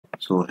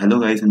So hello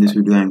guys, in this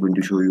video I'm going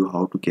to show you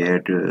how to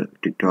get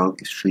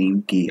TikTok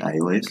stream key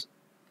iOS.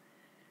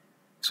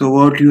 So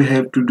what you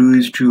have to do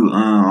is to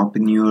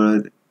open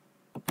your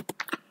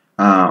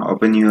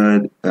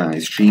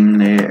stream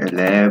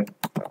lab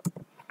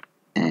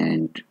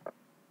and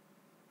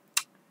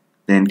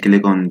then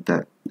click on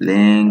the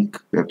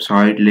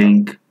website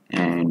link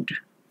and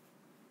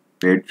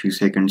wait few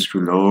seconds to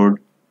load.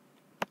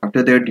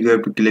 After that you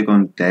have to click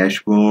on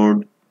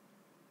dashboard,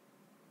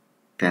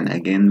 then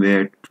again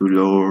wait to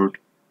load.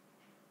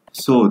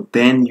 So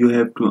then you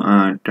have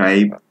to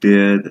type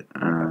there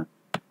on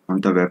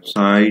the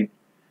website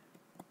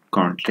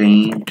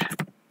content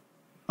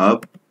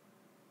hub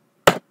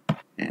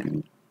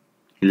and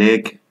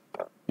click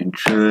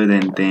enter,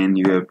 and then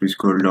you have to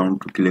scroll down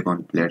to click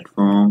on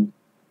platform.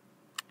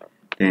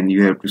 Then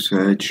you have to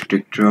search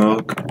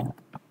TikTok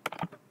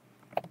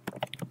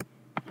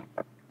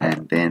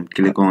and then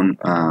click on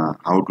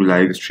how to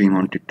live stream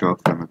on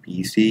TikTok from a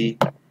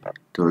PC.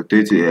 So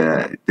this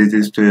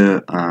is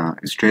the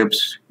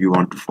steps you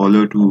want to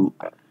follow to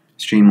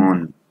stream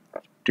on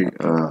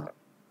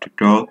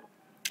TikTok.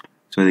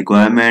 So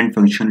requirement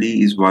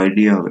functionally is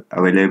widely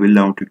available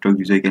on TikTok.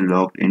 User can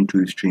log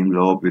into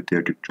Streamlab with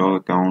their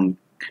TikTok account,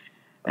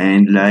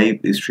 and live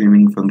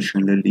streaming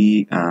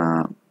functionally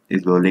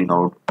is rolling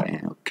out.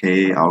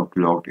 Okay, out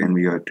logged in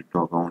via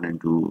TikTok account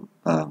and to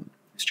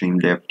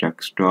Streamlab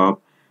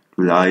desktop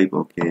to live.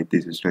 Okay,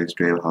 this is the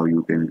step how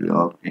you can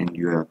log in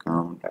your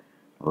account.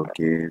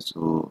 Okay,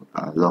 so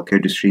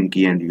locate the stream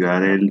key and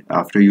URL.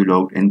 After you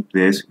logged in,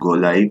 press go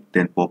live,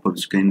 then pop-up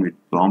screen with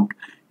prompt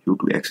you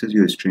to access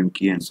your stream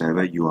key and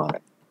server URL.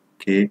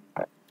 Okay,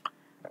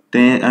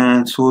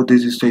 then so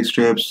this is the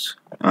steps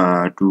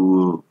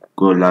to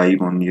go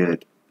live on your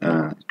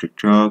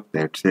TikTok.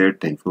 That's it.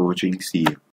 Thanks for watching. See you.